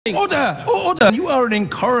Order! Order! You are an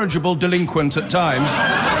incorrigible delinquent at times.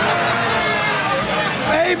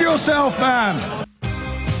 Behave yourself, man!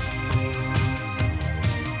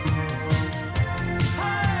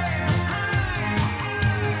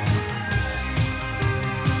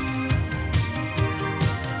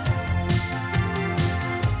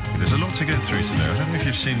 There's a lot to get through today. I don't know if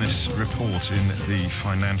you've seen this report in the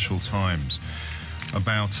Financial Times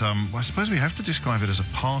about, well, I suppose we have to describe it as a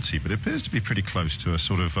party, but it appears to be pretty close to a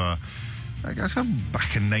sort of, I guess, a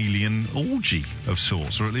bacchanalian orgy of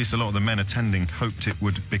sorts, or at least a lot of the men attending hoped it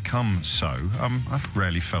would become so. I've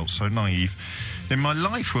rarely felt so naive in my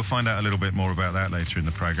life. We'll find out a little bit more about that later in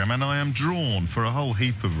the programme, and I am drawn, for a whole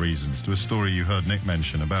heap of reasons, to a story you heard Nick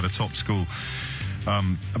mention about a top school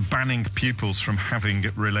banning pupils from having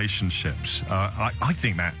relationships. I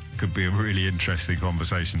think that could be a really interesting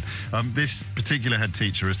conversation. This particular head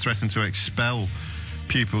teacher has threatened to expel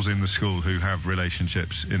pupils in the school who have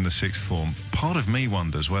relationships in the sixth form. Part of me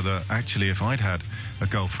wonders whether, actually, if I'd had a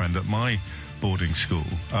girlfriend at my boarding school,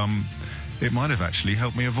 it might have actually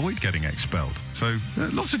helped me avoid getting expelled. So,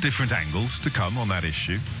 lots of different angles to come on that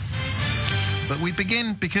issue. But we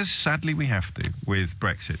begin, because sadly we have to, with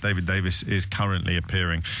Brexit. David Davis is currently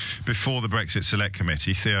appearing before the Brexit Select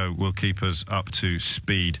Committee. Theo will keep us up to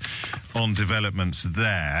speed on developments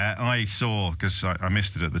there. I saw, because I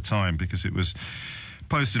missed it at the time, because it was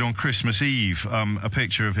posted on Christmas Eve, a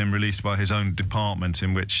picture of him released by his own department,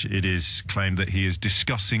 in which it is claimed that he is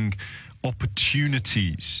discussing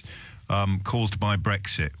opportunities caused by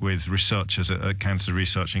Brexit with researchers at Cancer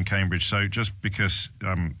Research in Cambridge. So just because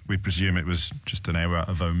we presume it was just an error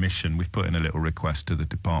of omission, we've put in a little request to the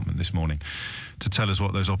department this morning to tell us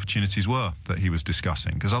what those opportunities were that he was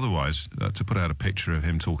discussing. Because otherwise, to put out a picture of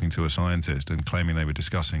him talking to a scientist and claiming they were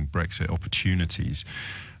discussing Brexit opportunities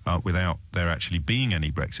without there actually being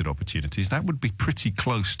any Brexit opportunities, that would be pretty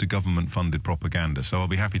close to government-funded propaganda. So I'll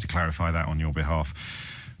be happy to clarify that on your behalf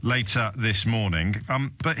later this morning.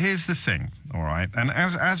 But here's the thing, all right? And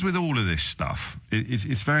as with all of this stuff,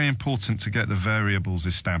 it's very important to get the variables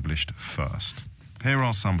established first. Here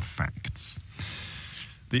are some facts.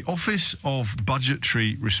 The Office of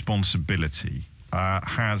Budgetary Responsibility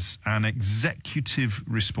has an executive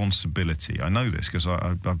responsibility. I know this because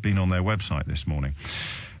I've been on their website this morning.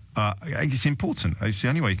 It's important. It's the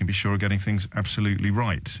only way you can be sure of getting things absolutely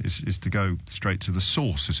right, is to go straight to the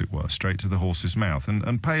source, as it were, straight to the horse's mouth.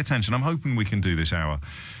 And pay attention. I'm hoping we can do this hour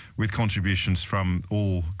with contributions from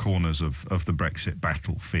all corners of the Brexit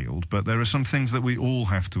battlefield. But there are some things that we all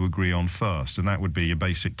have to agree on first, and that would be a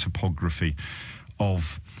basic topography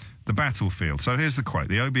of the battlefield. So here's the quote.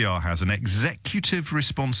 The OBR has an executive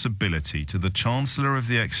responsibility to the Chancellor of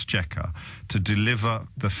the Exchequer to deliver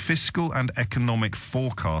the fiscal and economic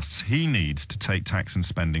forecasts he needs to take tax and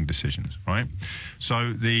spending decisions, right?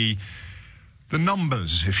 So the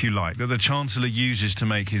numbers, if you like, that the Chancellor uses to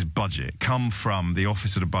make his budget come from the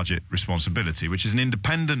Office of the Budget Responsibility, which is an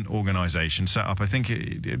independent organisation set up, I think,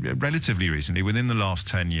 relatively recently, within the last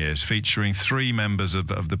 10 years, featuring 3 members of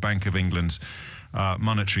the Bank of England's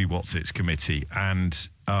Monetary What's-Its Committee, and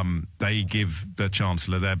they give the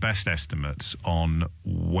Chancellor their best estimates on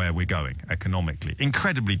where we're going economically.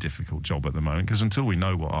 Incredibly difficult job at the moment, because until we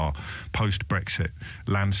know what our post-Brexit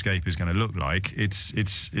landscape is going to look like, it's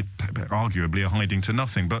arguably a hiding to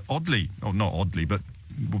nothing. But oddly, or not oddly, but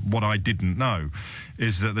what I didn't know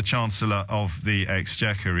is that the Chancellor of the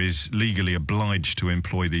Exchequer is legally obliged to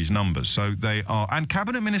employ these numbers. So they are, and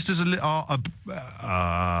cabinet ministers are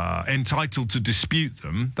entitled to dispute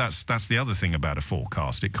them. That's the other thing about a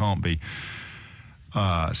forecast. It can't be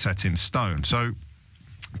set in stone. So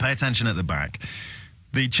pay attention at the back.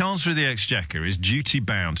 The Chancellor of the Exchequer is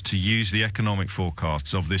duty-bound to use the economic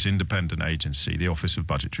forecasts of this independent agency, the Office of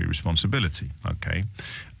Budgetary Responsibility, okay?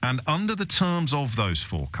 And under the terms of those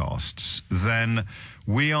forecasts, then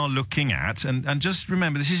we are looking at, and just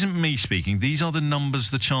remember, this isn't me speaking, these are the numbers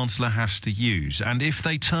the Chancellor has to use. And if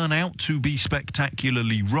they turn out to be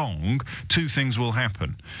spectacularly wrong, 2 things will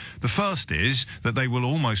happen. The first is that they will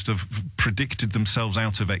almost have predicted themselves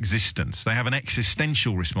out of existence. They have an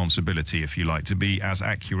existential responsibility, if you like, to be as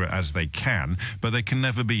accurate as they can, but they can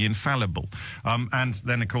never be infallible. And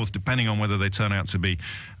then, of course, depending on whether they turn out to be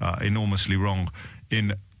enormously wrong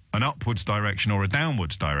in an upwards direction or a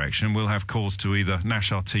downwards direction, we'll have cause to either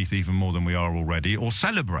gnash our teeth even more than we are already, or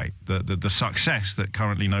celebrate the success that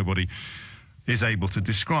currently nobody is able to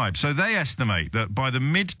describe. So they estimate that by the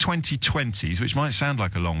mid-2020s, which might sound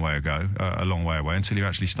like a long way away until you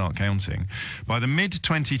actually start counting, by the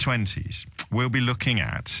mid-2020s, we'll be looking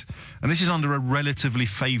at, and this is under a relatively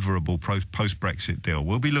favourable post-Brexit deal,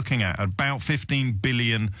 we'll be looking at about £15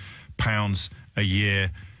 billion a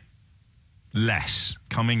year less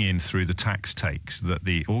coming in through the tax takes that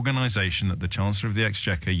the organisation that the Chancellor of the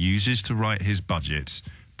Exchequer uses to write his budgets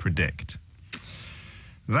predict.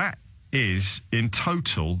 That is, in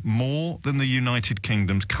total, more than the United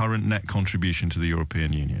Kingdom's current net contribution to the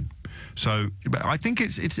European Union. So I think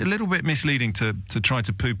it's a little bit misleading to try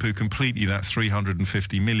to poo-poo completely that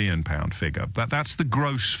 £350 million figure. That's the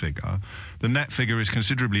gross figure. The net figure is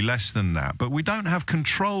considerably less than that. But we don't have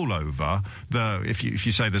control over if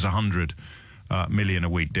you say there's 100 million a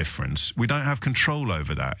week difference, we don't have control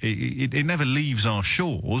over that. It never leaves our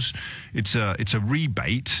shores. It's a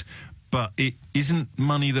rebate, but it isn't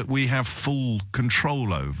money that we have full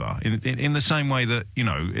control over. In the same way that, you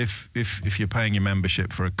know, if you're paying your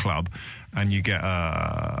membership for a club and you get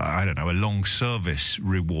a long service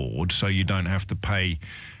reward, so you don't have to pay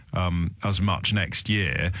as much next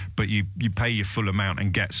year, but you pay your full amount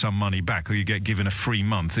and get some money back, or you get given a free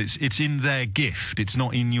month. It's in their gift. It's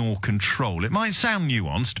not in your control. It might sound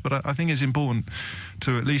nuanced, but I think it's important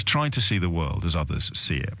to at least try to see the world as others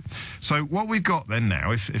see it. So what we've got then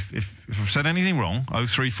now, if I've said anything wrong,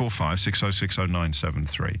 0345 6060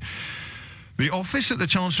 973. The office that the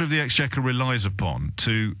Chancellor of the Exchequer relies upon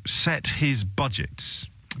to set his budgets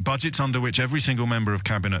under which every single member of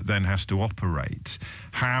Cabinet then has to operate,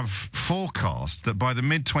 have forecast that by the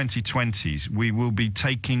mid-2020s we will be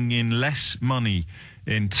taking in less money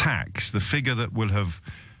in tax. The figure that will have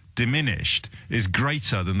diminished is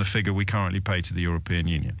greater than the figure we currently pay to the European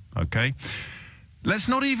Union, okay? Let's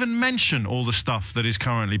not even mention all the stuff that is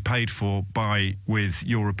currently paid for with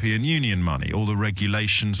European Union money, all the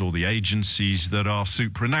regulations, all the agencies that are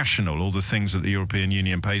supranational, all the things that the European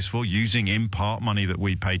Union pays for, using in part money that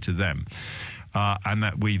we pay to them, and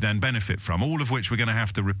that we then benefit from, all of which we're going to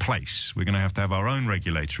have to replace. We're going to have our own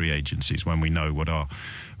regulatory agencies when we know what our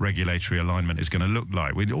regulatory alignment is going to look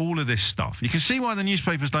like. With all of this stuff, you can see why the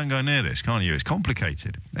newspapers don't go near this, can't you? It's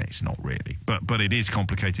complicated. It's not really, but it is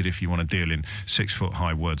complicated if you want to deal in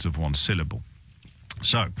 6-foot-high words of one syllable.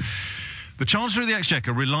 So the Chancellor of the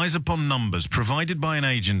Exchequer relies upon numbers provided by an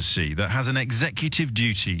agency that has an executive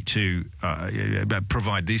duty to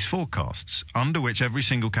provide these forecasts, under which every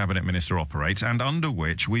single Cabinet Minister operates, and under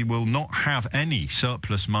which we will not have any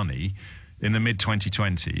surplus money in the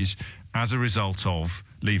mid-2020s as a result of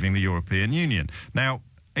leaving the European Union. Now,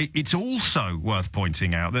 it's also worth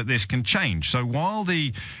pointing out that this can change. So while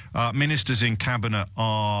the ministers in Cabinet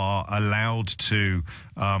are allowed to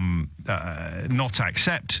not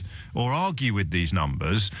accept or argue with these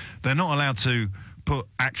numbers, they're not allowed to put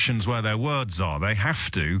actions where their words are. They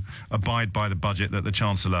have to abide by the budget that the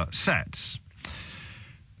Chancellor sets.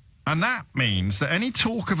 And that means that any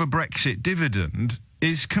talk of a Brexit dividend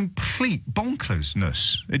is complete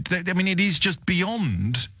bonkersness. It is just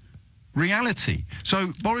beyond reality.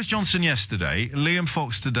 So Boris Johnson yesterday, Liam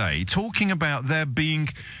Fox today, talking about there being,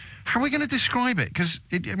 how are we going to describe it? Because,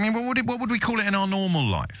 what would we call it in our normal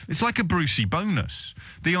life? It's like a Brucey bonus.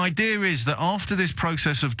 The idea is that after this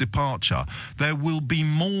process of departure, there will be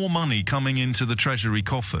more money coming into the Treasury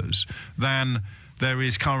coffers than there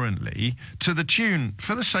is currently, to the tune,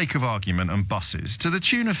 for the sake of argument and buses, to the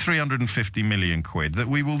tune of 350 million quid, that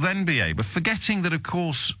we will then be able, forgetting that, of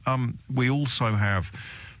course, we also have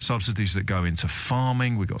subsidies that go into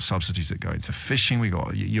farming, we've got subsidies that go into fishing, we've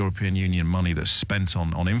got European Union money that's spent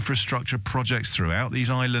on infrastructure projects throughout these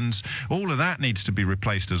islands. All of that needs to be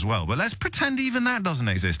replaced as well. But let's pretend even that doesn't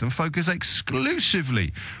exist and focus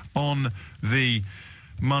exclusively on the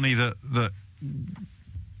money that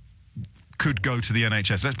could go to the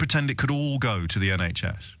NHS. Let's pretend it could all go to the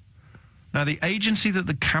NHS. Now, the agency that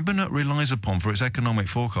the Cabinet relies upon for its economic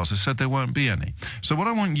forecast has said there won't be any. So what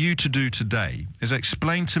I want you to do today is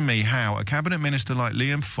explain to me how a Cabinet Minister like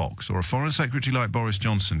Liam Fox or a Foreign Secretary like Boris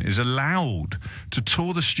Johnson is allowed to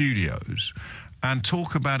tour the studios and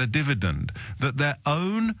talk about a dividend that their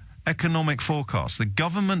own economic forecasts, the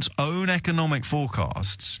government's own economic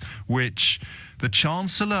forecasts, which the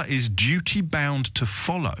Chancellor is duty-bound to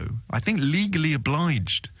follow, I think legally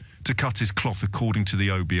obliged to cut his cloth according to the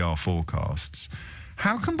OBR forecasts.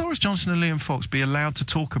 How can Boris Johnson and Liam Fox be allowed to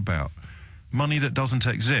talk about money that doesn't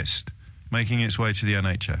exist making its way to the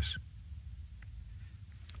NHS?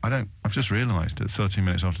 I've just realised at 13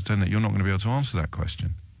 minutes after 10 that you're not going to be able to answer that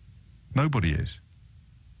question. Nobody is.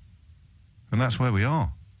 And that's where we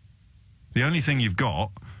are. The only thing you've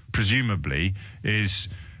got, presumably, is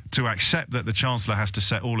to accept that the Chancellor has to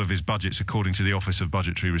set all of his budgets according to the Office of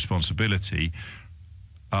Budgetary Responsibility,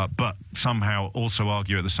 but somehow also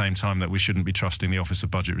argue at the same time that we shouldn't be trusting the Office of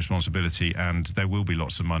Budget Responsibility and there will be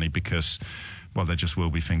lots of money because, well, there just will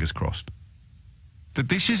be, fingers crossed. That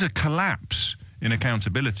this is a collapse in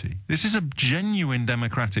accountability. This is a genuine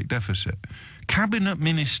democratic deficit. Cabinet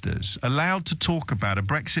ministers allowed to talk about a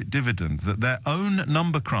Brexit dividend that their own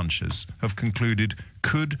number crunchers have concluded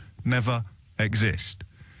could never exist.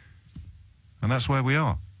 And that's where we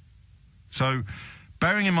are. So,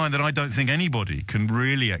 bearing in mind that I don't think anybody can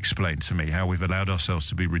really explain to me how we've allowed ourselves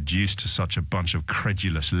to be reduced to such a bunch of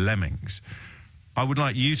credulous lemmings, I would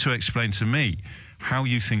like you to explain to me how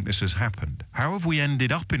you think this has happened. How have we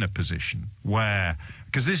ended up in a position where,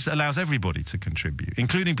 because this allows everybody to contribute,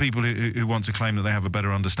 including people who want to claim that they have a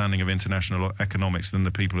better understanding of international economics than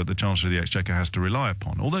the people at the Chancellor of the Exchequer has to rely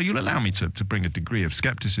upon, although you'll allow me to bring a degree of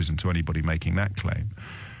scepticism to anybody making that claim.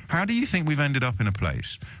 How do you think we've ended up in a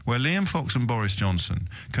place where Liam Fox and Boris Johnson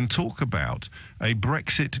can talk about a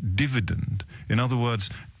Brexit dividend, in other words,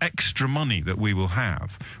 extra money that we will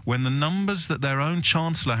have, when the numbers that their own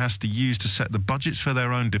Chancellor has to use to set the budgets for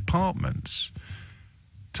their own departments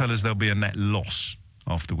tell us there'll be a net loss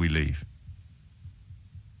after we leave?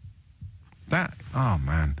 That, oh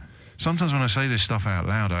man, sometimes when I say this stuff out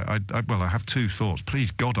loud, I have two thoughts.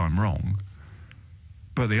 Please God, I'm wrong.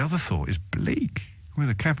 But the other thought is bleak, with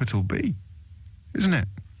a capital B, isn't it?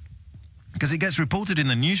 Because it gets reported in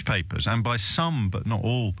the newspapers and by some, but not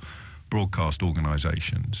all, broadcast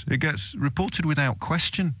organisations. It gets reported without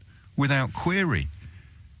question, without query.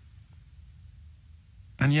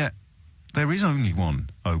 And yet, there is only one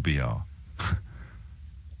OBR.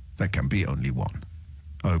 There can be only one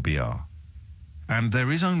OBR. And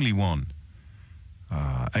there is only one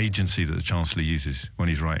agency that the Chancellor uses when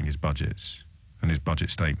he's writing his budgets and his budget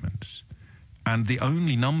statements. And the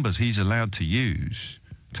only numbers he's allowed to use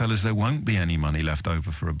tell us there won't be any money left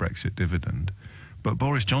over for a Brexit dividend. But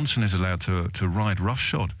Boris Johnson is allowed to ride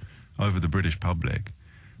roughshod over the British public,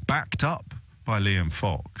 backed up by Liam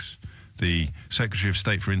Fox, the Secretary of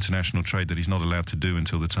State for International Trade, that he's not allowed to do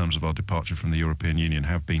until the terms of our departure from the European Union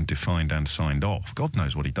have been defined and signed off. God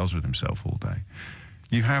knows what he does with himself all day.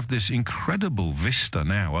 You have this incredible vista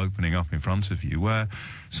now opening up in front of you where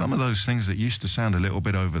some of those things that used to sound a little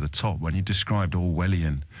bit over the top when you described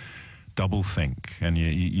Orwellian doublethink and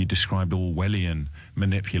you described Orwellian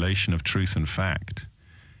manipulation of truth and fact,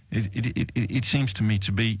 it seems to me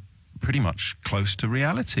to be pretty much close to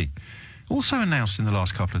reality. Also announced in the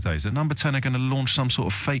last couple of days that Number 10 are going to launch some sort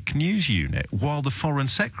of fake news unit while the Foreign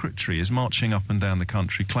Secretary is marching up and down the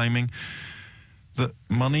country claiming that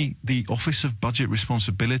money the Office of Budget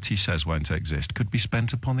Responsibility says won't exist could be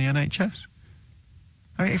spent upon the NHS.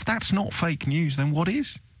 I mean, if that's not fake news, then what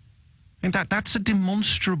is? And that's a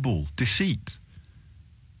demonstrable deceit.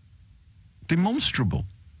 Demonstrable.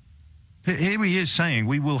 Here he is saying,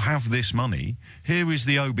 we will have this money. Here is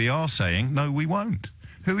the OBR saying, no, we won't.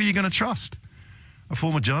 Who are you going to trust? A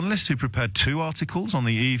former journalist who prepared 2 articles on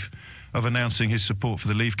the eve of announcing his support for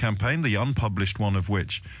the Leave campaign, the unpublished one of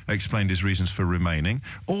which explained his reasons for remaining,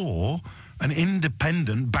 or an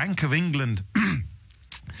independent Bank of England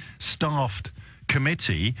staffed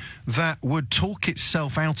committee that would talk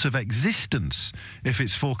itself out of existence if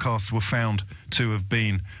its forecasts were found to have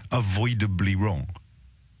been avoidably wrong.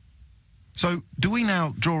 So do we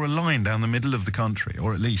now draw a line down the middle of the country,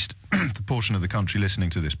 or at least the portion of the country listening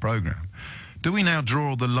to this programme? Do we now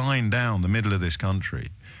draw the line down the middle of this country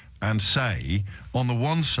and say, on the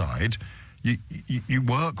one side, you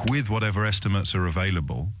work with whatever estimates are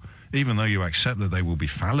available, even though you accept that they will be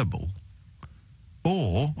fallible,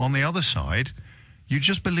 or, on the other side, you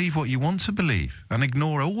just believe what you want to believe and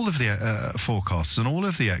ignore all of the forecasts and all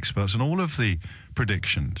of the experts and all of the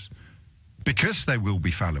predictions? Because they will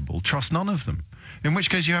be fallible, trust none of them. In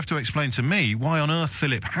which case you have to explain to me why on earth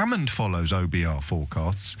Philip Hammond follows OBR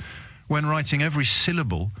forecasts when writing every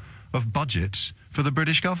syllable of budgets for the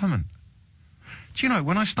British government. Do you know,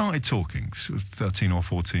 when I started talking 13 or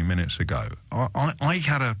 14 minutes ago, I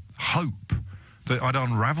had a hope that I'd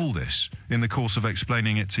unravel this in the course of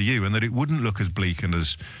explaining it to you and that it wouldn't look as bleak and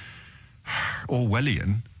as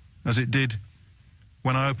Orwellian as it did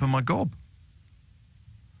when I opened my gob.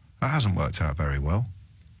 That hasn't worked out very well.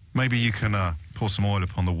 Maybe you can pour some oil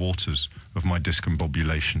upon the waters of my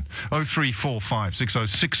discombobulation. 0345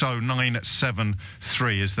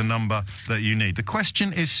 6060973 is the number that you need. The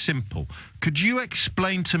question is simple. Could you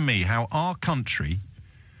explain to me how our country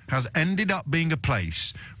has ended up being a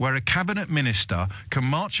place where a cabinet minister can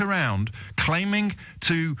march around claiming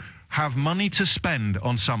to have money to spend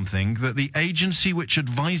on something that the agency which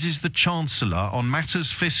advises the Chancellor on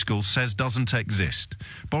matters fiscal says doesn't exist?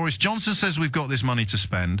 Boris Johnson says we've got this money to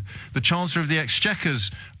spend. The Chancellor of the Exchequer's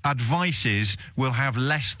advice is we'll have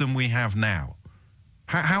less than we have now.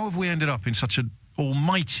 How have we ended up in such an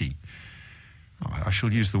almighty, I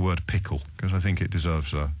shall use the word pickle because I think it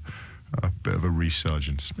deserves a bit of a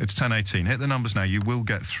resurgence. It's 10:18. Hit the numbers now. You will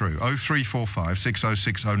get through. 0345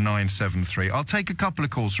 6060973. I'll take a couple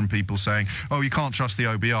of calls from people saying, oh, you can't trust the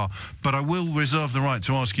OBR, but I will reserve the right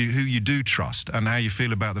to ask you who you do trust and how you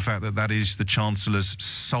feel about the fact that that is the Chancellor's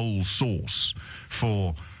sole source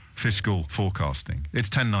for fiscal forecasting. It's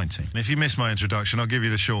 10:19. If you missed my introduction, I'll give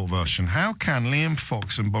you the short version. How can Liam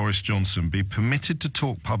Fox and Boris Johnson be permitted to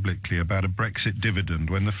talk publicly about a Brexit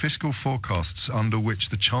dividend when the fiscal forecasts under which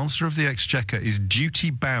the Chancellor of the Exchequer is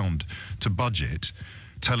duty-bound to budget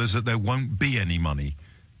tell us that there won't be any money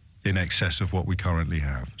in excess of what we currently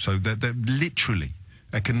have? So they're literally,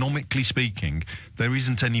 economically speaking, there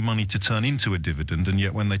isn't any money to turn into a dividend, and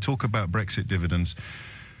yet when they talk about Brexit dividends,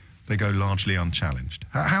 they go largely unchallenged.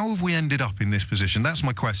 How have we ended up in this position? That's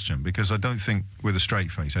my question, because I don't think with a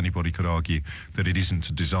straight face anybody could argue that it isn't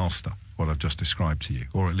a disaster, what I've just described to you,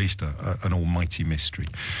 or at least an almighty mystery.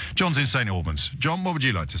 John's in St Albans. John, what would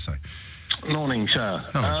you like to say? Morning, sir.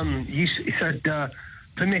 You said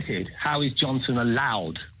permitted. How is Johnson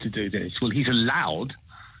allowed to do this? Well, he's allowed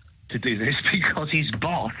to do this because his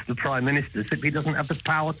boss, the Prime Minister, simply doesn't have the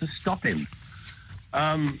power to stop him.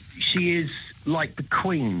 She is like the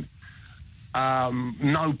Queen.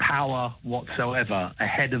 No power whatsoever,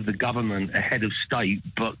 ahead of the government, ahead of state,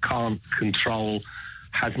 but can't control,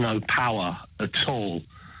 has no power at all.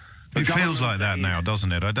 It feels like that now,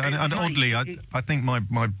 doesn't it? And oddly, I think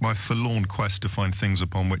my forlorn quest to find things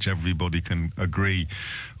upon which everybody can agree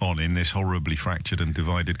on in this horribly fractured and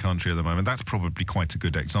divided country at the moment, that's probably quite a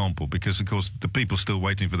good example, because, of course, the people still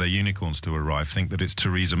waiting for their unicorns to arrive think that it's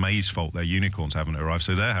Theresa May's fault their unicorns haven't arrived,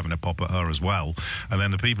 so they're having a pop at her as well. And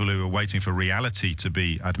then the people who are waiting for reality to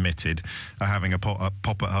be admitted are having a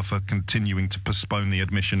pop at her for continuing to postpone the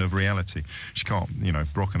admission of reality. She can't,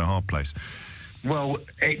 rock in a hard place. Well,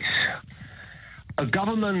 it's a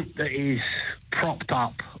government that is propped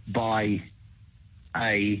up by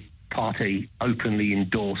a party openly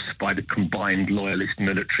endorsed by the combined loyalist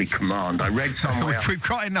military command. I read somewhere... We've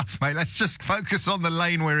got enough, mate. Let's just focus on the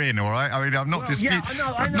lane we're in, all right? I mean, I'm not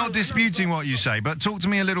disputing what you say, but talk to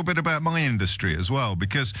me a little bit about my industry as well,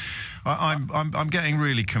 because I'm getting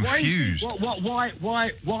really confused. Why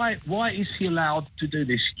is he allowed to do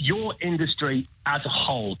this? Your industry as a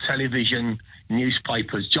whole, television,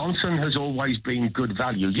 newspapers, Johnson has always been good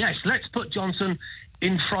value. Yes, let's put Johnson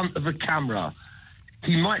in front of a camera.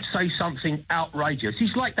 He might say something outrageous.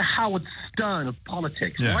 He's like the Howard Stern of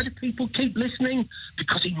politics. Yes. Why do people keep listening?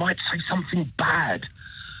 Because he might say something bad.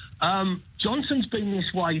 Johnson's been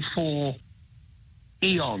this way for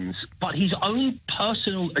eons, but his own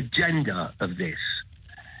personal agenda of this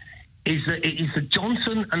is that it is the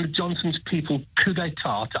Johnson and the Johnson's people coup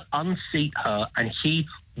d'etat to unseat her, and he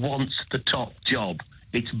wants the top job.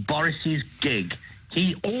 It's Boris's gig.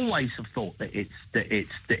 He always have thought that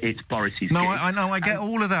it's Boris's gig. No, I know, I get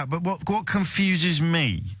all of that, but what confuses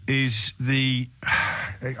me is I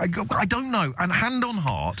don't know, and hand on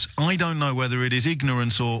heart, I don't know whether it is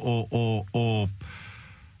ignorance or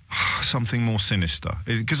something more sinister.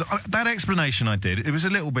 Because that explanation I did, it was a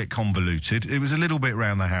little bit convoluted. It was a little bit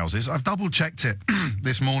round the houses. I've double-checked it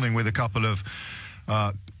this morning with a couple of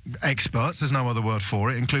experts, there's no other word for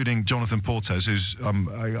it, including Jonathan Portes, who's,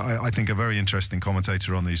 I think, a very interesting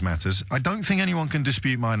commentator on these matters. I don't think anyone can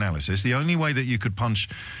dispute my analysis. The only way that you could punch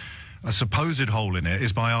a supposed hole in it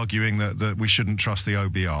is by arguing that we shouldn't trust the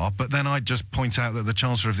OBR, but then I'd just point out that the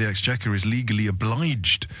Chancellor of the Exchequer is legally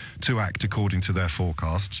obliged to act according to their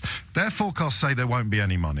forecasts. Their forecasts say there won't be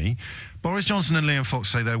any money. Boris Johnson and Liam Fox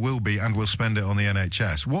say there will be, and we'll spend it on the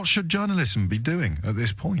NHS. What should journalism be doing at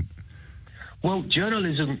this point? Well,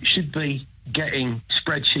 journalism should be getting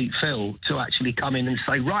Spreadsheet Phil to actually come in and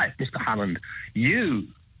say, right, Mr. Hammond, you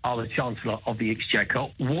are the Chancellor of the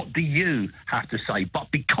Exchequer. What do you have to say?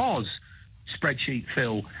 But because Spreadsheet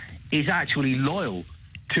Phil is actually loyal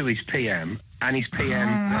to his PM, and his PM...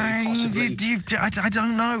 I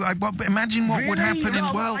don't know. Imagine what would happen in...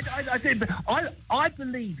 Well, I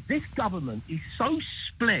believe this government is so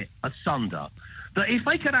split asunder that if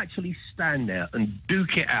they could actually stand there and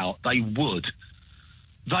duke it out, they would.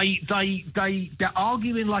 They're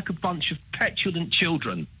arguing like a bunch of petulant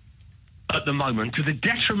children at the moment, to the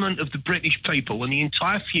detriment of the British people and the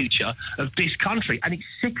entire future of this country, and it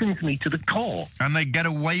sickens me to the core. And they get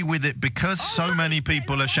away with it because so many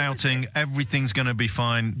people are shouting everything's going to be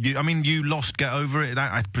fine. You lost, get over it.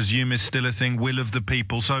 That, I presume, is still a thing. Will of the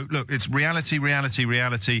people. So look, it's reality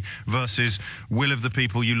versus will of the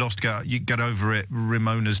people. You lost, get over it.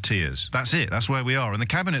 Ramona's tears. That's it. That's where we are. And the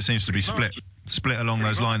cabinet seems to be split split along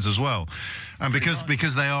those lines as well. And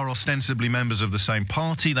because they are ostensibly members of the same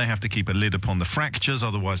party, they have to keep a lid upon the fractures,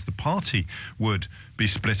 otherwise the party would be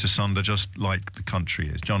split asunder just like the country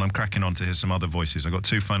is. John, I'm cracking on to hear some other voices. I've got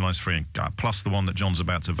 2 phone lines free, plus the one that John's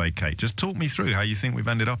about to vacate. Just talk me through how you think we've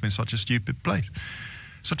ended up in such a stupid place.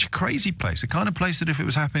 Such a crazy place, the kind of place that if it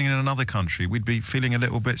was happening in another country, we'd be feeling a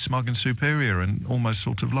little bit smug and superior and almost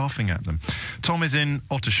sort of laughing at them. Tom is in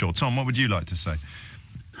Ottershaw. Tom, what would you like to say?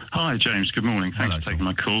 Hi, James. Good morning. Thanks for taking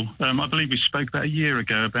my call. I believe we spoke about a year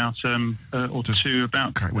ago about, or two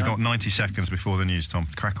about... We've got 90 seconds before the news, Tom.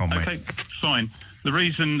 Crack on, mate. Okay, fine. The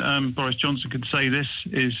reason Boris Johnson could say this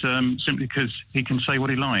is simply because he can say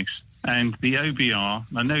what he likes. And the OBR,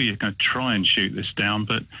 I know you're going to try and shoot this down,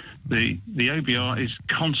 but the OBR is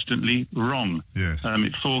constantly wrong. Yes.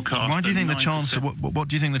 It forecasts... So why do you think the Chancellor... What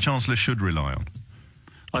do you think the Chancellor should rely on?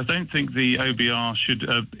 I don't think the OBR should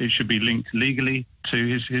it should be linked legally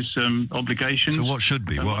to his obligations. So what should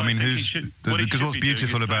be? Well, I mean, because what's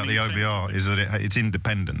beautiful about the OBR is that it's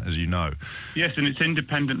independent, as you know. Yes, and it's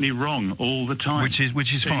independently wrong all the time. Which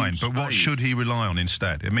is fine. But what should he rely on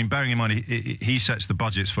instead? I mean, bearing in mind he sets the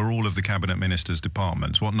budgets for all of the cabinet ministers'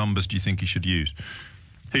 departments. What numbers do you think he should use?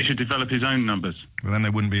 He should develop his own numbers. Well, then they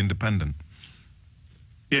wouldn't be independent.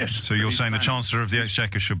 Yes. So you're saying the Chancellor of the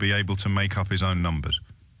Exchequer should be able to make up his own numbers?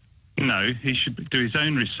 No, he should do his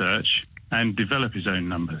own research and develop his own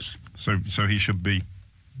numbers. So he should be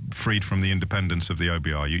freed from the independence of the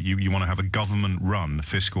OBR. You want to have a government-run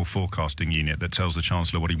fiscal forecasting unit that tells the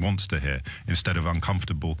Chancellor what he wants to hear instead of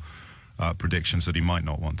uncomfortable predictions that he might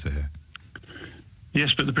not want to hear.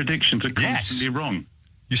 Yes, but the predictions are constantly wrong.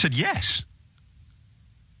 You said yes.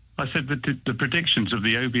 I said that the predictions of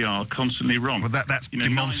the OBR are constantly wrong. Well, that's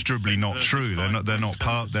demonstrably not true. They're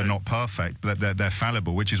not perfect, but they're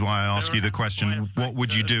fallible. Which is why I ask you the question: what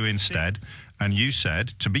would you do instead? And you said,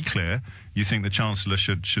 to be clear, you think the Chancellor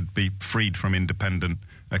should be freed from independent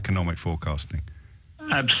economic forecasting.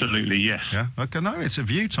 Absolutely, yes. Yeah. Okay. No, it's a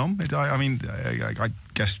view, Tom. I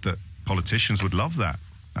guess that politicians would love that,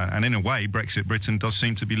 and in a way, Brexit Britain does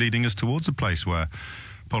seem to be leading us towards a place where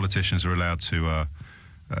politicians are allowed to.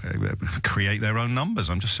 Create their own numbers.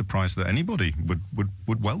 I'm just surprised that anybody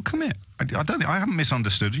would welcome it. I haven't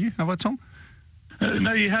misunderstood you, have I, Tom?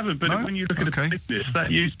 No, you haven't. But when you look at a business that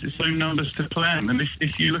used its own numbers to plan, and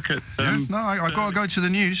if you look at I've got to go to the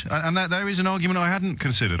news, and there is an argument I hadn't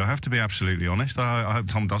considered. I have to be absolutely honest. I hope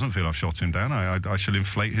Tom doesn't feel I've shot him down. I shall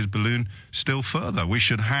inflate his balloon still further. We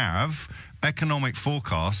should have economic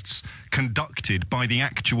forecasts conducted by the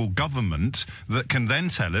actual government that can then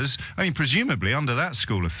tell us, I mean, presumably under that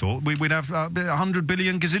school of thought, we'd have 100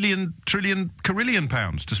 billion, gazillion, trillion, carillion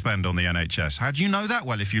pounds to spend on the NHS. How do you know that?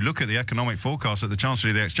 Well, if you look at the economic forecast that the Chancellor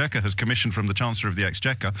of the Exchequer has commissioned from the Chancellor of the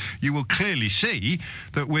Exchequer, you will clearly see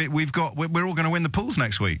that we're all going to win the polls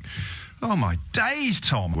next week. Oh, my days,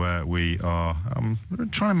 Tom. Where we are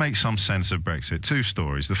trying to make some sense of Brexit. 2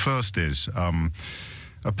 stories. The first is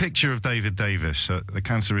a picture of David Davis at the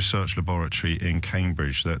Cancer Research Laboratory in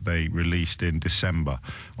Cambridge that they released in December.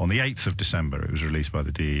 On the 8th of December, it was released by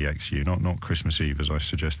the DEXU, not Christmas Eve, as I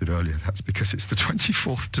suggested earlier. That's because it's the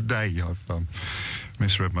 24th today. I've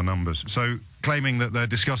misread my numbers. So, claiming that they're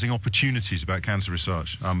discussing opportunities about cancer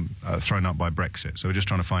research thrown up by Brexit. So we're just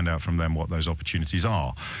trying to find out from them what those opportunities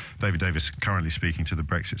are. David Davis currently speaking to the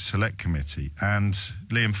Brexit Select Committee, and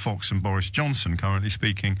Liam Fox and Boris Johnson currently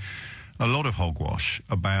speaking a lot of hogwash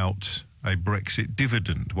about a Brexit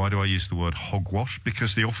dividend. Why do I use the word hogwash?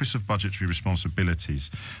 Because the Office of Budgetary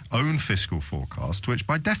Responsibility's own fiscal forecast, which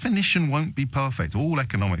by definition won't be perfect. All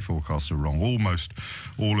economic forecasts are wrong, almost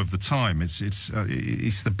all of the time. It's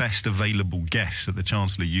the best available guess that the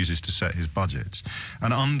Chancellor uses to set his budgets.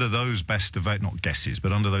 And under those not guesses,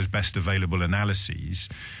 but under those best available analyses,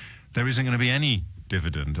 there isn't going to be any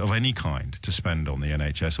dividend of any kind to spend on the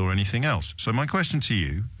NHS or anything else. So my question to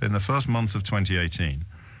you, in the first month of 2018,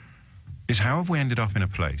 is how have we ended up in a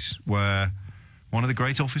place where one of the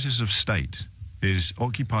great offices of state is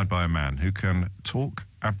occupied by a man who can talk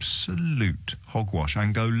absolute hogwash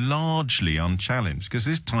and go largely unchallenged? Because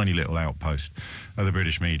this tiny little outpost of the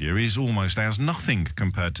British media is almost as nothing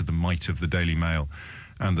compared to the might of the Daily Mail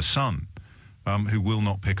and the Sun. Who will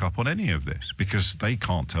not pick up on any of this because they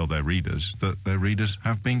can't tell their readers that their readers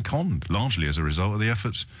have been conned, largely as a result of the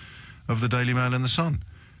efforts of the Daily Mail and the Sun.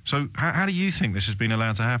 So how do you think this has been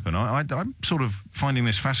allowed to happen? I'm sort of finding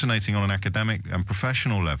this fascinating on an academic and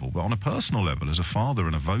professional level, but on a personal level, as a father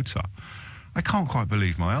and a voter, I can't quite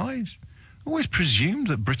believe my eyes. I always presumed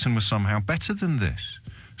that Britain was somehow better than this.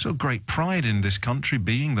 So great pride in this country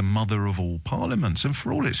being the mother of all parliaments, and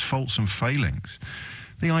for all its faults and failings,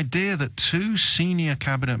 The idea that two senior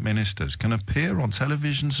cabinet ministers can appear on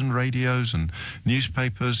televisions and radios and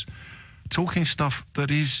newspapers talking stuff that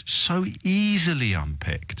is so easily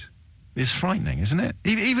unpicked is frightening, isn't it?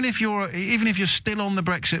 Even if you're still on the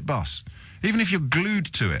Brexit bus, even if you're glued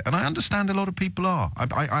to it, and I understand a lot of people are.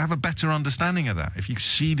 I have a better understanding of that. If you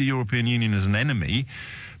see the European Union as an enemy,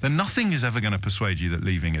 then nothing is ever going to persuade you that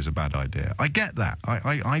leaving is a bad idea. I get that.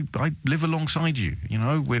 I live alongside you. You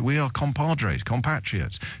know, we are compadres,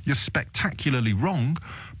 compatriots. You're spectacularly wrong,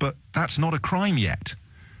 but that's not a crime yet.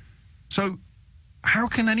 So how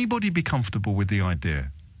can anybody be comfortable with the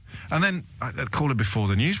idea? And then a caller before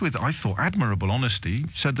the news with, I thought, admirable honesty,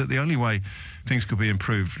 said that the only way things could be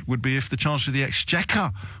improved would be if the Chancellor of the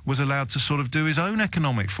Exchequer was allowed to sort of do his own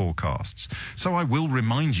economic forecasts. So I will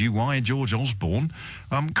remind you why George Osborne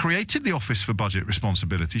created the Office for Budget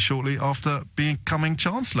Responsibility shortly after becoming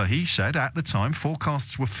Chancellor. He said at the time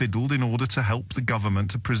forecasts were fiddled in order to help the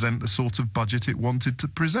government to present the sort of budget it wanted to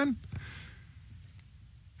present.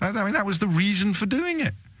 I mean, that was the reason for doing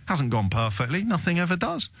it. Hasn't gone perfectly, nothing ever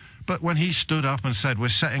does. But when he stood up and said, we're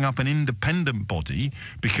setting up an independent body,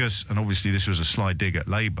 because, and obviously this was a sly dig at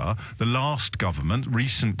Labour, the last government,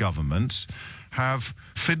 recent governments, have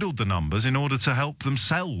fiddled the numbers in order to help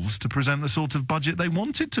themselves to present the sort of budget they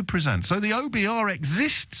wanted to present. So the OBR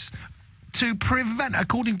exists to prevent,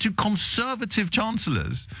 according to Conservative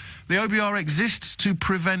chancellors, the OBR exists to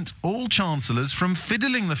prevent all chancellors from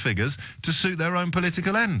fiddling the figures to suit their own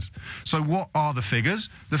political ends. So what are the figures?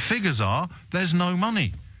 The figures are there's no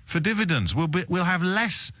money for dividends. We'll have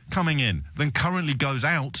less coming in than currently goes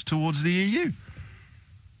out towards the EU.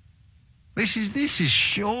 This is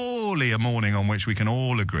surely a morning on which we can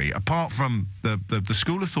all agree, apart from the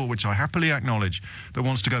school of thought, which I happily acknowledge, that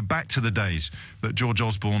wants to go back to the days that George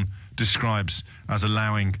Osborne describes as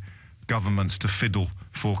allowing governments to fiddle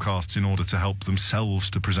forecasts in order to help themselves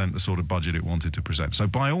to present the sort of budget it wanted to present. So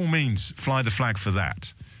by all means, fly the flag for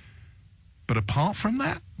that. But apart from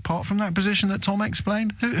that position that Tom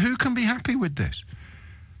explained, who can be happy with this?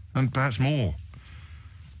 And perhaps more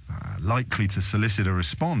likely to solicit a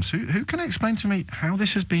response, who can explain to me how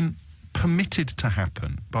this has been permitted to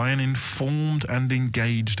happen by an informed and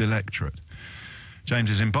engaged electorate? James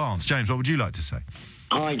is in Barnes. James, what would you like to say?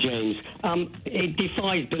 Hi, James. It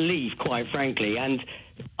defies belief, quite frankly, and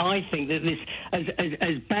I think that this,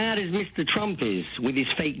 as bad as Mr. Trump is with his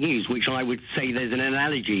fake news, which I would say there's an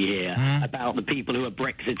analogy here about the people who are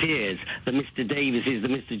Brexiteers, the Mr. Davises, the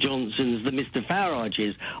Mr. Johnsons, the Mr.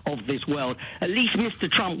 Farages of this world, at least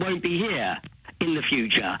Mr. Trump won't be here in the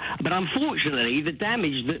future. But unfortunately, the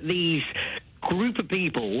damage that these group of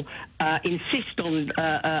people insist on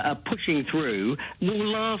pushing through will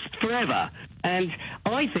last forever. And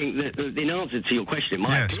I think that in answer to your question, in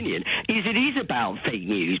my opinion, it is about fake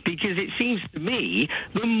news, because it seems to me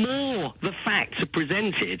the more the facts are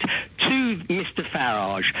presented to Mr.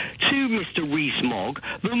 Farage, to Mr. Rees-Mogg,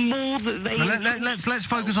 the more that they... Let's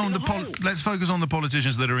focus on the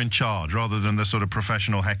politicians that are in charge rather than the sort of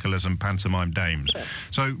professional hecklers and pantomime dames. Yeah.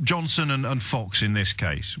 So Johnson and Fox in this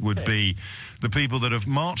case would be the people that have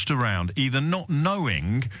marched around either not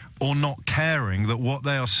knowing or not caring that what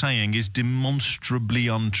they are saying is demonstrably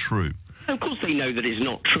untrue. Of course they know that it's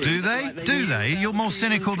not true. Do they? Do they? You're more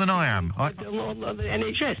cynical than I am. The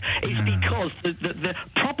NHS. It's because the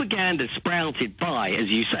propaganda sprouted by, as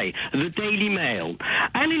you say, the Daily Mail.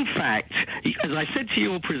 And in fact, as I said to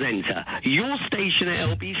your presenter, your station at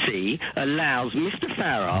LBC allows Mr.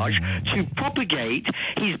 Farage to propagate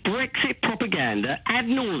his Brexit propaganda ad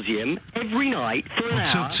nauseum every night for an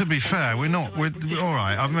hour. To be fair, we're all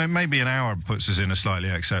right. I mean, maybe an hour puts us in a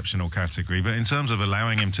slightly exceptional category, but in terms of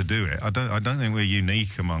allowing him to do it, I don't think we're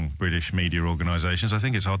unique among British media organisations. I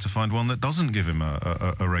think it's hard to find one that doesn't give him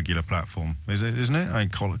a regular platform, isn't it? I mean,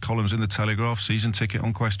 columns in the Telegraph, season ticket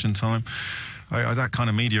on Question Time. That kind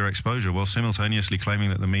of media exposure, while simultaneously claiming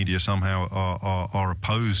that the media somehow are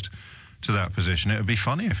opposed to that position. It would be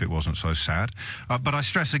funny if it wasn't so sad. But I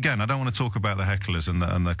stress again, I don't want to talk about the hecklers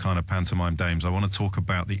and the kind of pantomime dames. I want to talk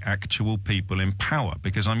about the actual people in power,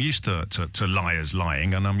 because I'm used to liars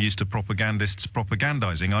lying, and I'm used to propagandists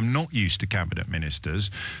propagandizing. I'm not used to cabinet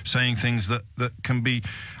ministers saying things that can be...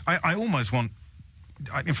 I almost want...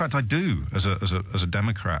 in fact, I do, as a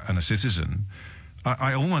Democrat and a citizen,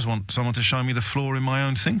 I almost want someone to show me the flaw in my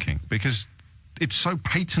own thinking, because it's so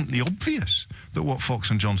patently obvious that what Fox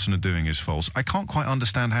and Johnson are doing is false. I can't quite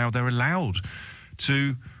understand how they're allowed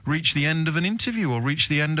to reach the end of an interview or reach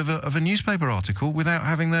the end of a newspaper article without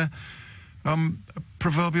having their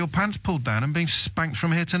proverbial pants pulled down and being spanked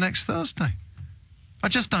from here to next Thursday. I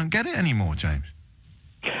just don't get it anymore, James.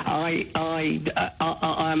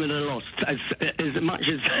 I'm at a loss. As much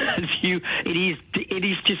as you, it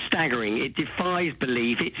is just staggering. It defies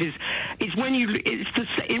belief. It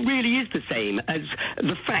really is the same as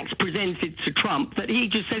the facts presented to Trump that he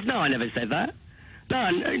just says, no, I never said that.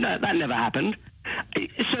 No, that never happened.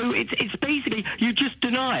 So it's basically you just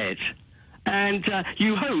deny it. And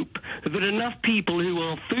you hope that enough people who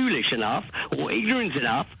are foolish enough or ignorant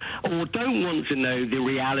enough or don't want to know the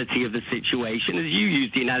reality of the situation, as you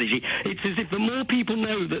used the analogy, it's as if the more people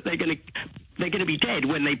know that they're going to be dead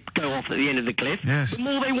when they go off at the end of the cliff, yes, the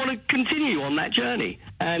more they want to continue on that journey.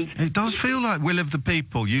 And it does feel like will of the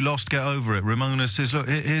people. You lost, get over it. Ramona says, look,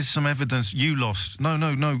 here's some evidence. You lost. No,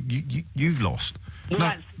 you've lost.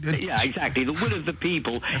 Well, yeah, exactly. The will of the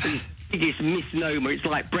people is biggest misnomer. It's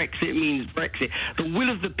like Brexit means Brexit. The will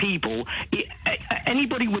of the people,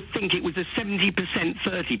 anybody would think it was a 70%,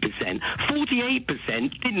 30%.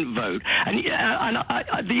 48% didn't vote. And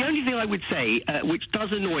the only thing I would say, which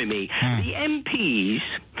does annoy me, the MPs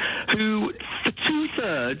who, for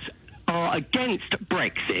two-thirds, are against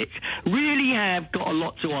Brexit really have got a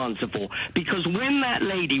lot to answer for, because when that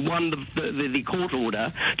lady won the court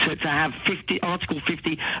order to have Article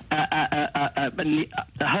 50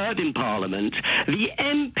 heard in Parliament, the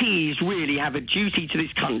MPs really have a duty to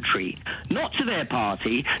this country, not to their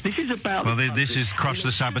party. This is about... Well, this is crush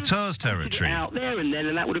the saboteurs territory. Out there and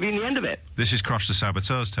that would have been the end of it. This is crush the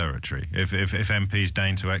saboteurs territory. If MPs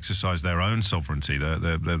deign to exercise their own sovereignty,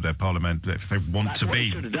 their parliament, if they want to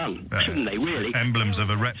be... should have done. Shouldn't they, really? Emblems of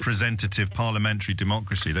a representative parliamentary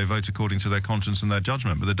democracy. They vote according to their conscience and their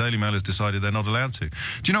judgment, but the Daily Mail has decided they're not allowed to. Do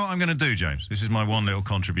you know what I'm going to do, James? This is my one little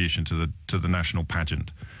contribution to the national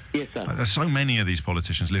pageant. Yes, sir. So many of these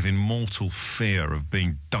politicians live in mortal fear of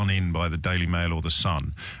being done in by the Daily Mail or the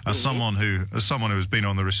Sun. As someone who has been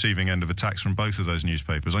on the receiving end of attacks from both of those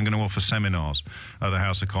newspapers, I'm going to offer seminars at the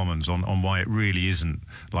House of Commons on why it really isn't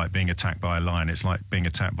like being attacked by a lion. It's like being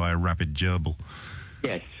attacked by a rabid gerbil.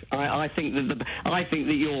 Yes, I think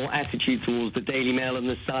that your attitude towards the Daily Mail and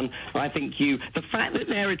the Sun, the fact that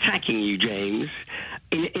they're attacking you, James,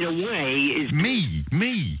 in a way is... Me.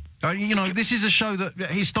 This is a show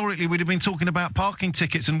that historically we'd have been talking about parking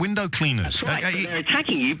tickets and window cleaners. That's right, but they're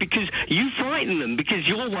attacking you because you frighten them, because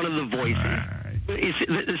you're one of the voices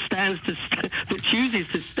that chooses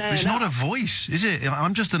to stand It's not up. a voice, is it?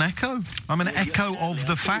 I'm just an echo. I'm an echo of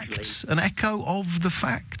the facts. An echo of the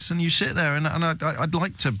facts. And you sit there, and I'd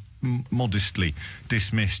like to modestly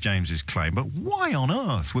dismiss James's claim, but why on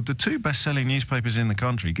earth would the two best-selling newspapers in the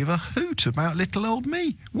country give a hoot about little old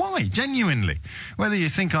me? Why? Genuinely. Whether you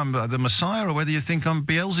think I'm the Messiah or whether you think I'm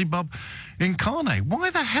Beelzebub incarnate,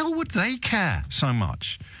 why the hell would they care so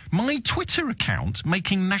much? My Twitter account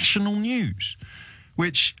making national news,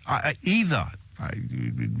 which either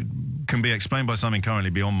can be explained by something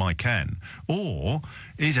currently beyond my ken, or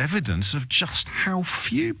is evidence of just how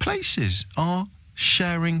few places are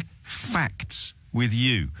sharing facts with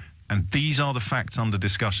you. And these are the facts under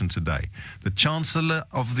discussion today. The Chancellor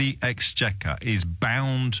of the Exchequer is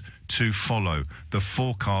bound to follow the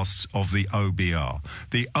forecasts of the OBR.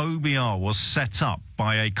 The OBR was set up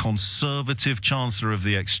by a Conservative Chancellor of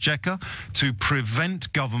the Exchequer to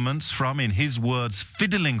prevent governments from, in his words,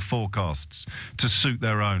 fiddling forecasts to suit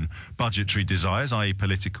their own budgetary desires, i.e.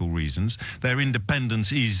 political reasons. Their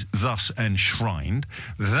independence is thus enshrined.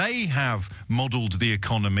 They have modelled the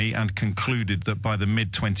economy and concluded that by the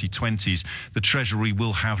mid-2020s, the Treasury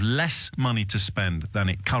will have less money to spend than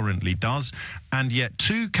it currently does. And yet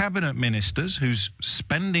two cabinet ministers whose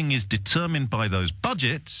spending is determined by those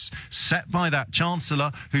budgets set by that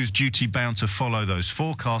Chancellor, who's duty-bound to follow those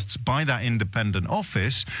forecasts by that independent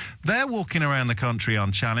office, they're walking around the country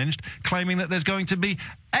unchallenged, claiming that there's going to be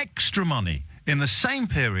extra money in the same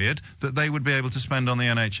period that they would be able to spend on the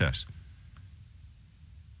NHS.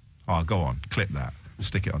 Oh, go on, clip that,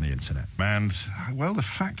 stick it on the internet. And, well, the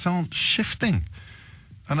facts aren't shifting.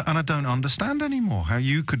 And I don't understand anymore how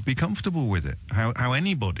you could be comfortable with it, how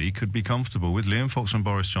anybody could be comfortable with Liam Fox and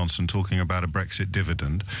Boris Johnson talking about a Brexit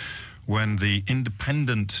dividend when the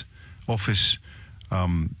independent Office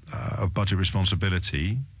of Budget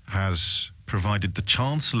Responsibility has provided the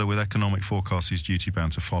Chancellor with economic forecasts he's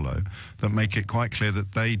duty-bound to follow that make it quite clear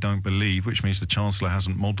that they don't believe, which means the Chancellor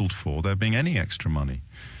hasn't modelled for, there being any extra money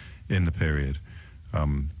in the period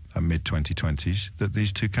mid-2020s, that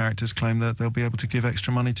these two characters claim that they'll be able to give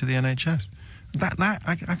extra money to the NHS.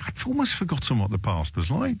 I've almost forgotten what the past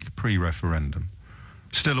was like pre-referendum.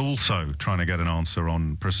 Still also trying to get an answer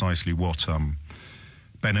on precisely what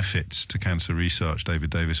benefits to cancer research David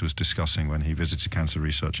Davis was discussing when he visited cancer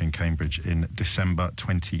research in Cambridge in December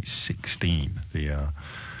 2016.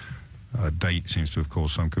 date seems to have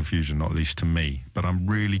caused some confusion, not least to me. But I'm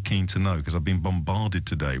really keen to know, because I've been bombarded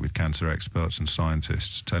today with cancer experts and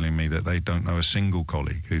scientists telling me that they don't know a single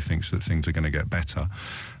colleague who thinks that things are going to get better.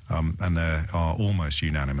 And they are almost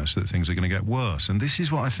unanimous that things are going to get worse. And this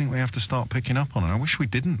is what I think we have to start picking up on. And I wish we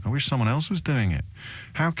didn't. I wish someone else was doing it.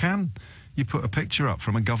 How can you put a picture up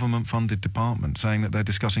from a government-funded department saying that they're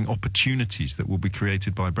discussing opportunities that will be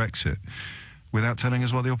created by Brexit without telling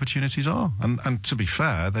us what the opportunities are? And to be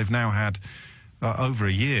fair, they've now had over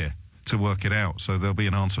a year to work it out, so there'll be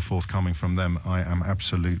an answer forthcoming from them, I am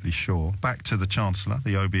absolutely sure. Back to the Chancellor,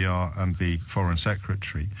 the OBR and the Foreign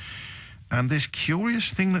Secretary. And this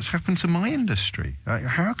curious thing that's happened to my industry.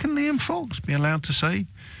 How can Liam Fox be allowed to say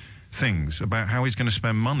things about how he's going to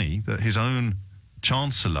spend money that his own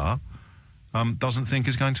Chancellor doesn't think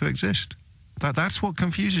is going to exist? That's what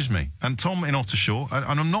confuses me. And Tom in Ottershaw,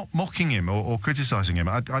 and I'm not mocking him or criticising him,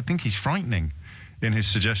 I think he's frightening in his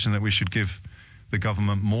suggestion that we should give the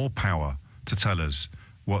government more power to tell us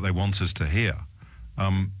what they want us to hear.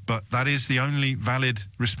 But that is the only valid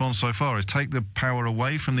response so far, is take the power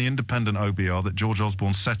away from the independent OBR that George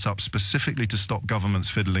Osborne set up specifically to stop governments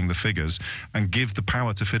fiddling the figures, and give the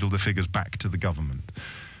power to fiddle the figures back to the government.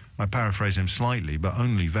 I paraphrase him slightly, but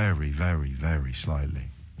only very, very, very slightly.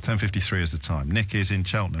 10:53 is the time. Nick is in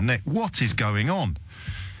Cheltenham. Nick, what is going on?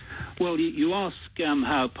 Well, you ask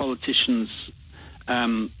how politicians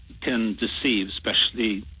can deceive,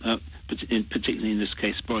 especially, particularly in this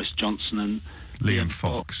case, Boris Johnson and Liam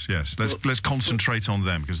Fox, yes. Let's concentrate on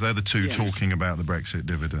them, because they're the two talking about the Brexit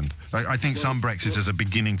dividend. I think some Brexiters are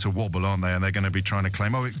beginning to wobble, aren't they? And they're going to be trying to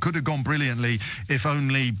claim, oh, it could have gone brilliantly if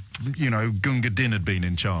only, you know, Gunga Din had been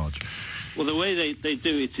in charge. Well, the way they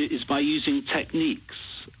do it is by using techniques.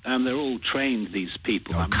 They're all trained, these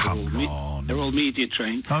people. Oh, come on. They're all media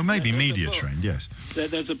trained. Oh, maybe media trained, yes.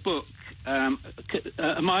 There's a book. Am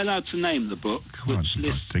I allowed to name the book? I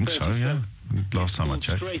think so, yeah. Last time I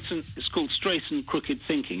checked. It's called Straight and Crooked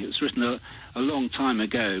Thinking. It was written a long time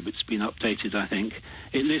ago, but it's been updated, I think.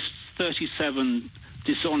 It lists 37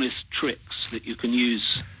 dishonest tricks that you can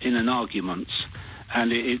use in an argument,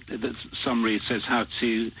 and the summary says how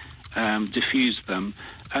to diffuse them.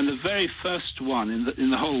 And the very first one in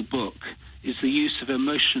the whole book is the use of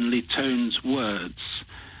emotionally toned words.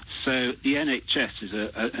 So the NHS is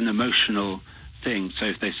an emotional thing. So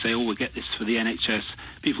if they say, oh, we'll get this for the NHS,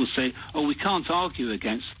 people say, oh, we can't argue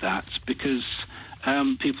against that because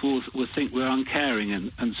people will think we're uncaring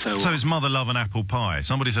and so on. So it's mother love and apple pie.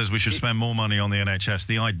 Somebody says we should spend more money on the NHS.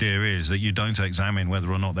 The idea is that you don't examine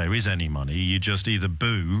whether or not there is any money. You just either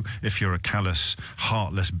boo if you're a callous,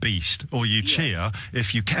 heartless beast, or you cheer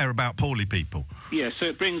if you care about poorly people. Yeah, so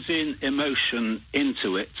it brings in emotion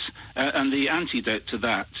into it, and the antidote to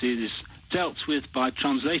that is dealt with by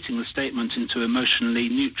translating the statement into emotionally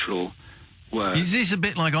neutral words. Is this a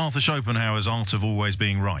bit like Arthur Schopenhauer's Art of Always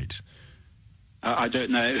Being Right? I don't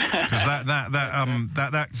know. Because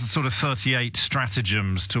that's sort of 38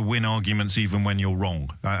 stratagems to win arguments even when you're wrong.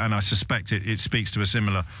 And I suspect it speaks to a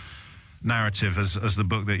similar narrative as the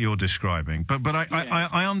book that you're describing. But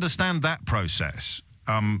I understand that process.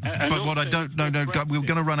 But what I don't know, we're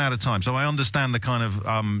going to run out of time. So I understand the kind of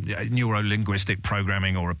neuro-linguistic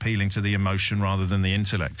programming or appealing to the emotion rather than the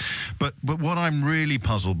intellect. But what I'm really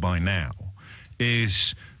puzzled by now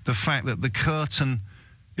is the fact that the curtain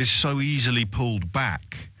is so easily pulled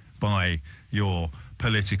back by your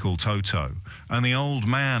political toto, and the old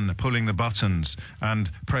man pulling the buttons and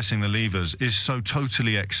pressing the levers is so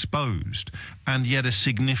totally exposed, and yet a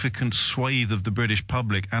significant swathe of the British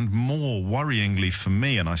public, and more worryingly for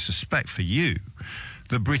me, and I suspect for you,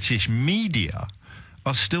 the British media,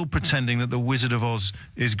 are still pretending that the Wizard of Oz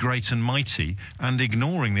is great and mighty and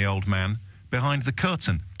ignoring the old man behind the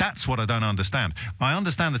curtain. That's what I don't understand. I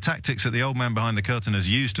understand the tactics that the old man behind the curtain has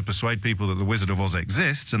used to persuade people that the Wizard of Oz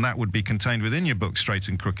exists, and that would be contained within your book, Straight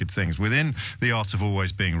and Crooked Things, within The Art of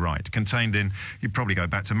Always Being Right, contained in, you'd probably go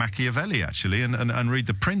back to Machiavelli, actually, and read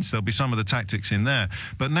The Prince. There'll be some of the tactics in there.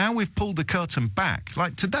 But now we've pulled the curtain back.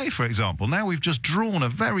 Like today, for example, now we've just drawn a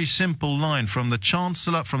very simple line from the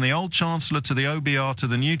Chancellor, from the old Chancellor to the OBR to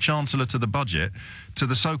the new Chancellor to the budget to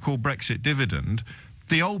the so-called Brexit dividend.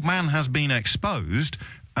 The old man has been exposed,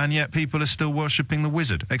 and yet people are still worshipping the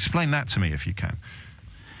wizard. Explain that to me, if you can.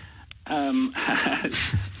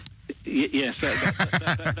 Yes,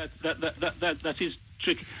 that is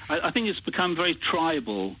tricky. I think it's become very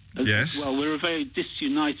tribal. Yes. Well, we're a very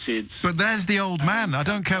disunited... But there's the old man. I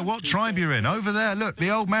don't care what tribe you're in. Over there, look, the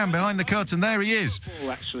old man behind the curtain. There he is.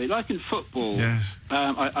 Football, actually, like in football. Yes.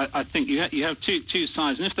 I think you have two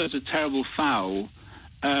sides, and if there's a terrible foul...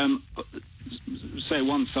 say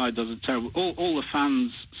one side does a terrible. All the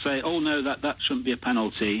fans say, "Oh no, that shouldn't be a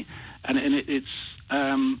penalty,"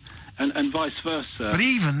 and vice versa. But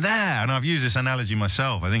even there, and I've used this analogy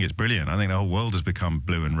myself, I think it's brilliant. I think the whole world has become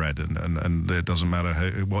blue and red, and it doesn't matter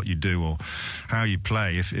what you do or how you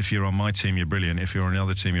play. If you're on my team, you're brilliant. If you're on the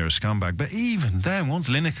other team, you're a scumbag. But even then, once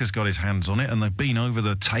Lineker's got his hands on it, and they've been over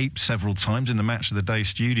the tape several times in the Match of the Day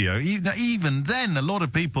studio, even then, a lot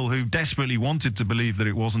of people who desperately wanted to believe that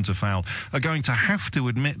it wasn't a foul are going to have to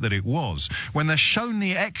admit that it was. When they're shown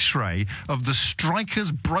the X-ray of the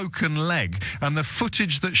striker's broken leg and the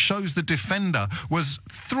footage that shows the defender was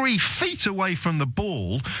 3 feet away from the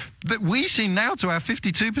ball, that we seem now to have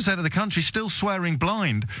 52% of the country still swearing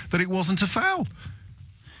blind that it wasn't a foul.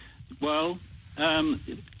 Well,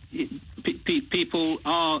 people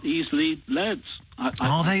are easily led.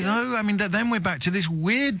 Are they, though? I mean, then we're back to this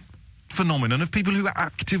weird phenomenon of people who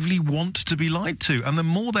actively want to be lied to. And the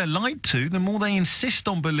more they're lied to, the more they insist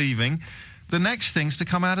on believing the next things to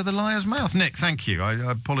come out of the liar's mouth. Nick, thank you. I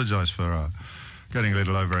apologise for getting a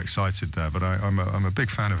little overexcited there, but I'm a big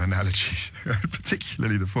fan of analogies,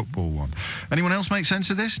 particularly the football one. Anyone else make sense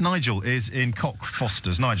of this? Nigel is in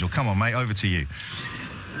Cockfosters. Nigel, come on, mate, over to you.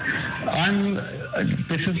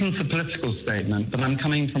 This isn't a political statement, but I'm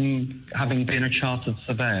coming from having been a chartered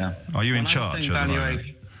surveyor. Are you in charge at the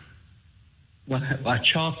moment? Well, a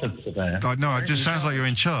chartered surveyor. No, it just sounds like you're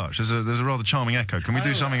in charge. There's a rather charming echo. Can we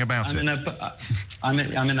do something about it? I'm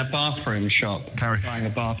in a bathroom shop. Buying a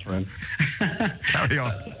bathroom. Carry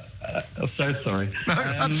on. So sorry. No,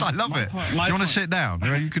 I love it. Do you want to sit down?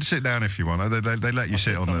 You could sit down if you want. They let you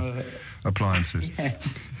sit on the appliances.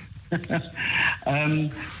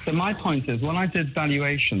 So my point is, when I did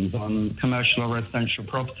valuations on commercial or residential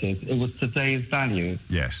properties, it was today's value.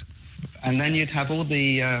 Yes. And then you'd have all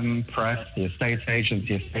the press, the estate agents,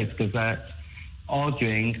 the estate gazette,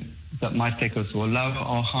 arguing that my figures were lower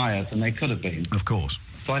or higher than they could have been. Of course.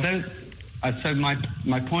 So so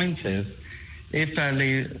my point is, if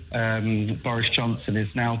Boris Johnson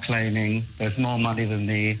is now claiming there's more money than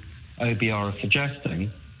the OBR are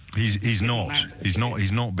suggesting, he's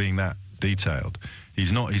not being that detailed.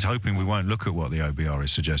 He's hoping we won't look at what the OBR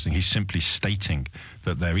is suggesting. He's simply stating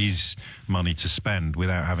that there is money to spend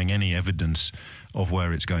without having any evidence of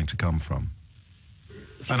where it's going to come from.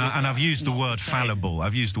 And I've used the word fallible.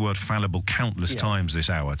 I've used the word fallible countless times this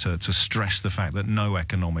hour to stress the fact that no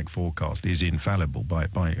economic forecast is infallible by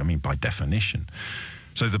definition.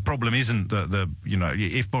 So the problem isn't that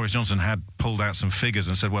if Boris Johnson had pulled out some figures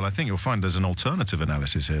and said, well, I think you'll find there's an alternative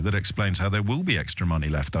analysis here that explains how there will be extra money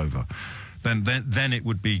left over, then it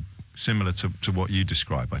would be similar to what you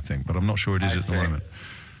describe, I think. But I'm not sure it is at the moment.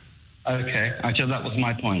 Okay, that was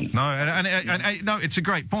my point. No, and no, it's a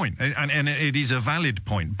great point, and it is a valid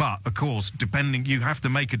point. But of course, you have to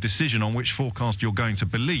make a decision on which forecast you're going to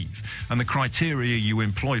believe, and the criteria you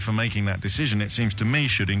employ for making that decision, it seems to me,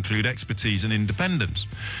 should include expertise and independence.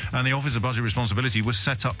 And the Office of Budget Responsibility was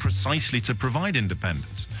set up precisely to provide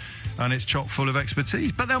independence. And it's chock full of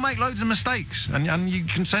expertise. But they'll make loads of mistakes. And you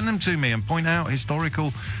can send them to me and point out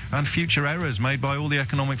historical and future errors made by all the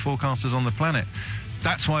economic forecasters on the planet.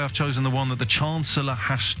 That's why I've chosen the one that the Chancellor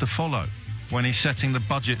has to follow when he's setting the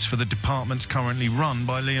budgets for the departments currently run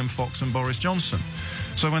by Liam Fox and Boris Johnson.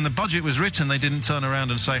 So when the budget was written, they didn't turn around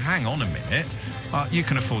and say, hang on a minute, you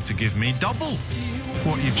can afford to give me double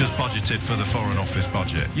what you've just budgeted for the Foreign Office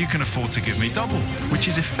budget. You can afford to give me double, which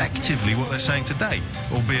is effectively what they're saying today,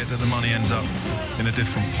 albeit that the money ends up in a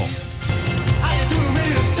different pot.